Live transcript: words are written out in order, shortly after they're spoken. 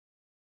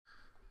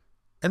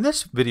In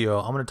this video,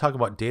 I'm going to talk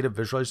about data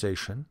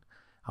visualization.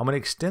 I'm going to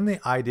extend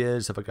the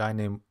ideas of a guy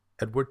named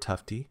Edward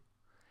Tufte,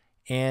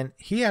 and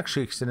he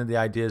actually extended the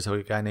ideas of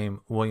a guy named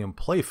William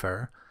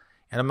Playfair,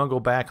 and I'm going to go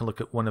back and look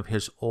at one of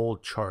his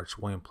old charts,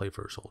 William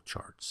Playfair's old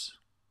charts.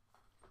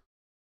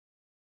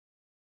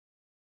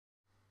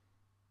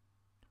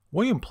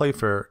 William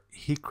Playfair,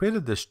 he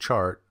created this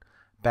chart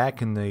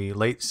back in the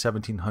late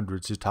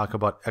 1700s to talk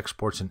about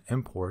exports and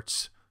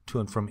imports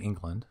to and from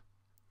England.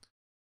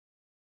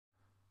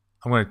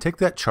 I'm going to take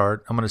that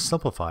chart, I'm going to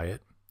simplify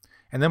it,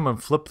 and then I'm going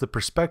to flip the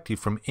perspective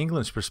from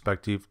England's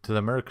perspective to the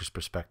America's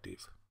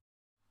perspective.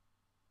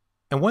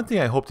 And one thing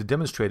I hope to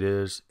demonstrate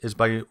is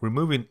by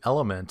removing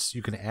elements,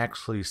 you can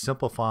actually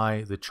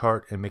simplify the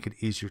chart and make it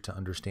easier to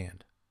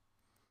understand.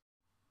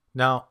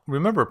 Now,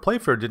 remember,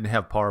 Playfair didn't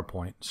have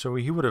PowerPoint, so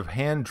he would have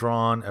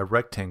hand-drawn a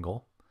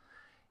rectangle,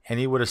 and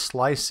he would have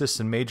sliced this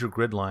in major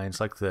grid lines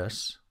like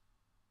this.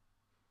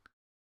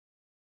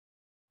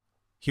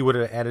 He would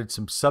have added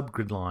some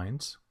subgrid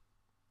lines,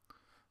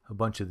 a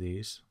bunch of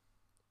these.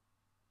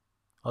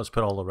 I'll just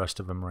put all the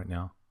rest of them right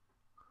now.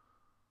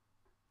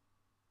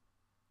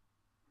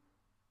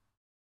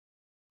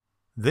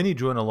 Then he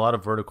drew in a lot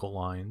of vertical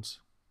lines.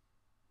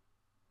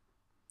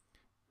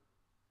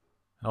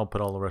 I'll put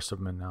all the rest of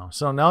them in now.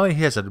 So now that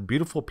he has a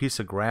beautiful piece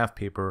of graph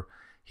paper,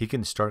 he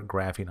can start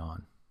graphing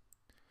on.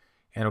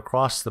 And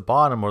across the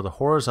bottom, or the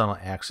horizontal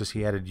axis,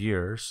 he added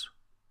years.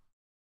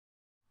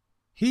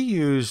 He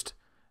used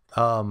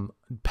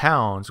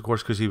pounds, of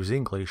course, because he was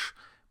English,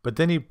 but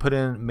then he put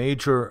in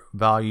major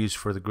values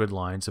for the grid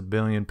lines, 1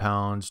 billion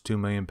pounds, 2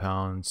 million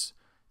pounds,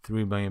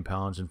 3 million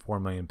pounds, and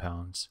 4 million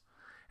pounds.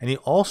 And he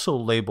also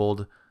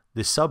labeled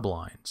the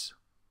sublines.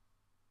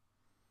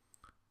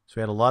 So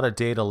we had a lot of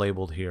data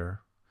labeled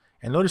here.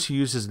 And notice he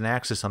uses an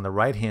axis on the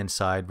right-hand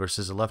side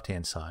versus the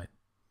left-hand side.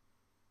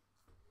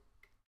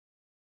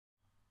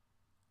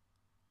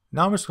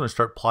 Now I'm just going to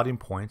start plotting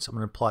points. I'm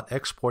going to plot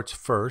exports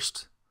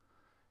first.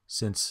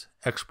 Since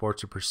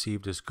exports are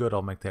perceived as good,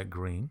 I'll make that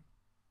green.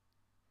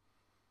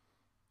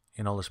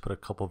 And I'll just put a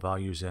couple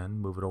values in,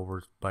 move it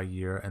over by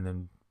year, and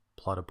then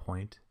plot a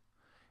point.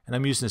 And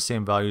I'm using the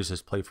same values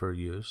as Playfair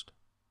used.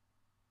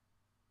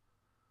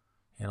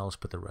 And I'll just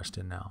put the rest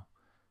in now.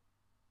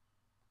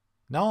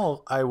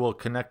 Now I will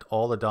connect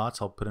all the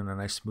dots. I'll put in a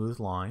nice smooth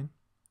line.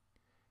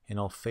 And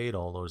I'll fade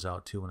all those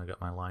out too when I get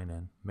my line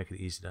in. Make it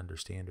easy to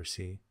understand or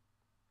see.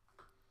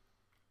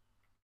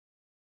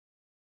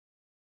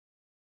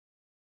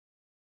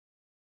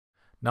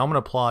 Now I'm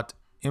going to plot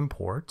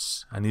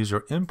imports, and these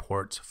are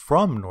imports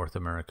from North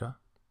America.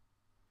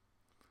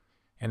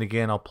 And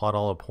again, I'll plot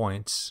all the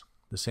points,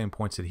 the same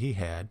points that he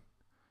had,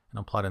 and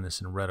I'm plotting this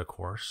in red, of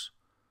course.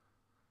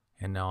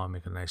 And now I'll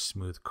make a nice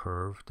smooth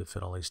curve to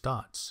fit all these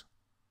dots.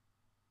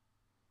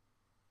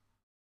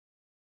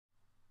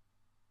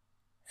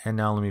 And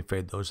now let me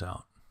fade those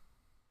out.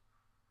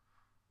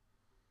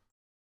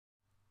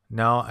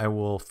 Now I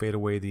will fade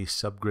away these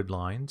subgrid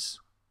lines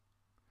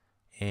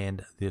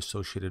and the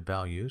associated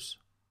values.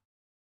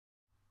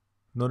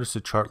 Notice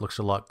the chart looks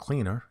a lot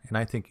cleaner and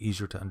I think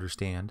easier to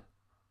understand.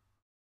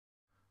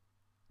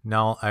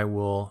 Now I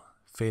will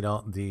fade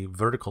out the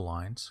vertical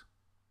lines.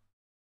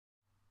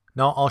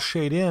 Now I'll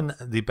shade in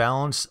the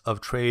balance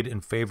of trade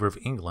in favor of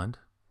England,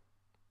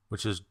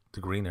 which is the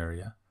green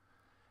area,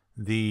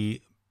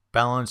 the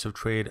balance of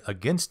trade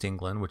against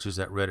England, which is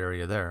that red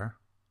area there,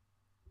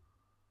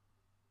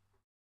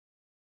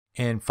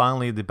 and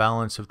finally the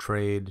balance of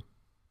trade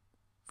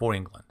for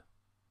England.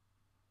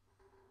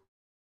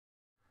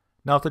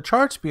 Now, if the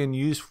chart's being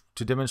used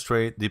to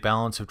demonstrate the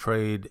balance of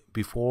trade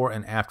before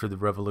and after the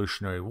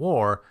Revolutionary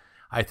War,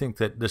 I think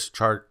that this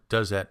chart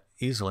does that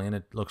easily, and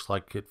it looks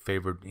like it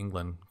favored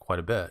England quite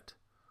a bit.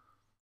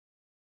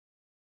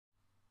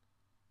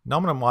 Now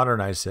I'm going to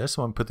modernize this.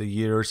 I'm going to put the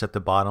years at the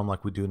bottom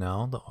like we do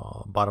now, the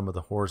bottom of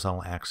the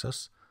horizontal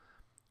axis.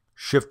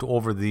 Shift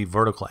over the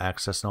vertical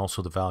axis and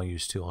also the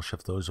values too. I'll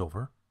shift those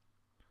over.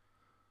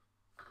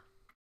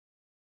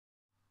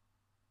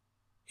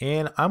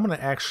 And I'm going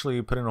to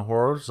actually put in a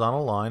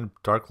horizontal line,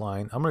 dark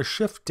line. I'm going to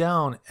shift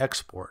down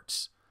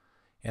exports.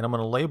 And I'm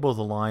going to label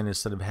the line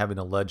instead of having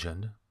a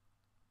legend.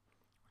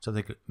 So I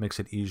think it makes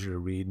it easier to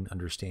read and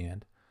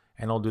understand.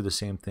 And I'll do the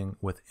same thing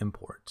with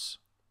imports.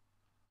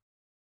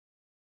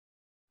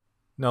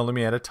 Now let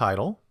me add a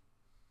title.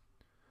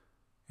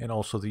 And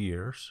also the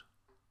years.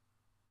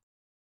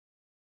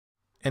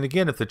 And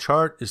again, if the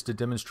chart is to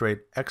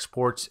demonstrate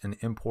exports and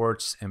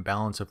imports and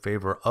balance of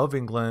favor of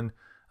England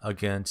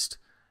against,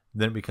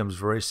 then it becomes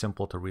very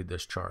simple to read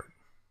this chart.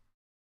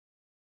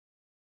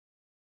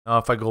 Now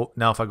if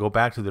I go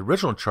back to the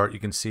original chart, you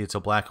can see it's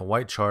a black and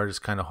white chart. It's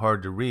kind of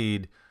hard to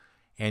read,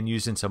 and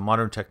using some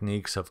modern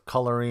techniques of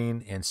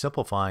coloring and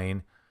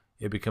simplifying,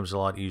 it becomes a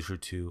lot easier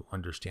to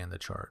understand the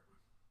chart.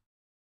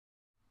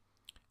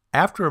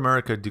 After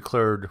America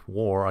declared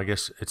war, I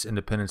guess its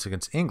independence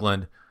against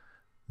England,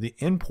 the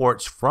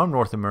imports from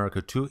North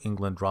America to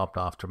England dropped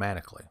off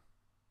dramatically.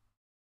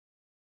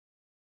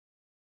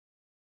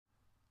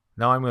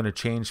 Now I'm going to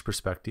change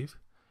perspective,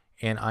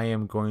 and I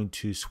am going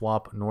to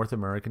swap North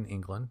America and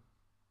England.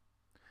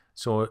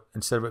 So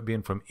instead of it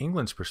being from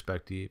England's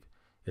perspective,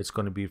 it's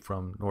going to be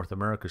from North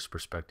America's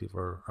perspective,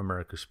 or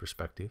America's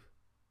perspective.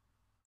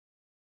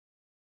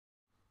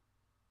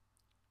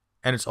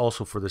 And it's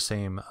also for the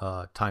same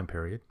time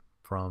period,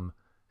 from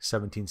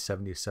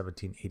 1770 to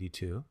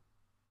 1782.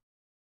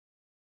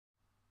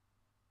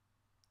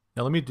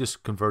 Now let me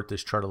just convert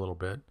this chart a little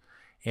bit.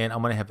 And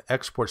I'm going to have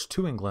exports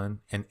to England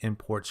and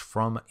imports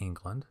from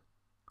England.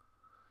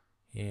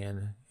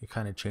 And it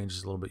kind of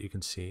changes a little bit, you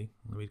can see.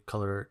 Let me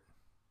color it.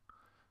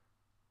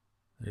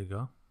 There you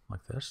go,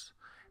 like this.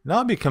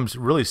 Now it becomes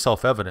really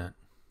self-evident.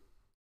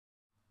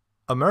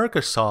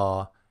 America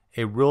saw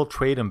a real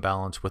trade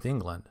imbalance with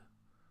England.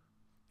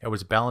 It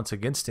was balance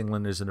against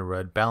England is in the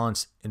red,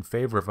 balance in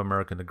favor of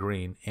America in the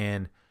green,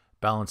 and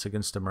balance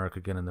against America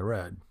again in the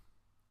red.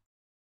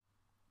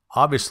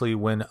 Obviously,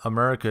 when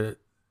America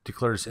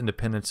declares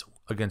independence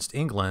against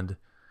England,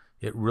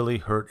 it really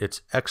hurt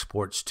its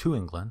exports to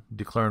England.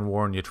 Declaring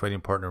war on your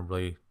trading partner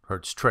really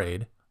hurts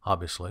trade,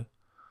 obviously.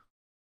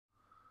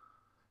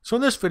 So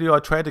in this video, I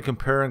tried to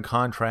compare and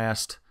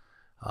contrast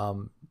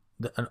an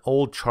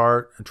old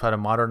chart and try to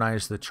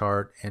modernize the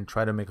chart and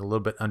try to make it a little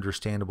bit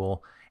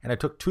understandable. And I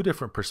took two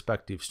different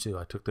perspectives too.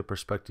 I took the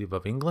perspective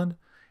of England,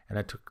 and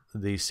I took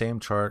the same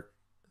chart,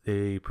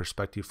 the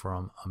perspective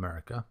from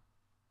America.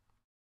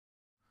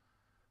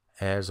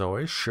 As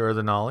always, share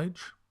the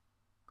knowledge.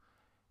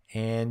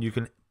 And you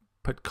can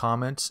put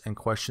comments and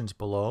questions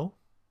below.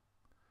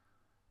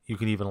 You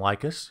can even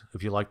like us.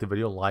 If you like the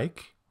video,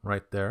 like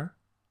right there.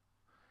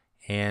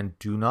 And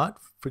do not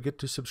forget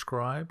to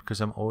subscribe, because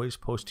I'm always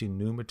posting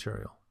new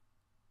material.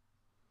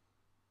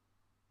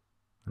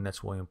 And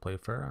that's William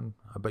Playfair, and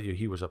I bet you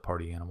he was a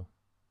party animal.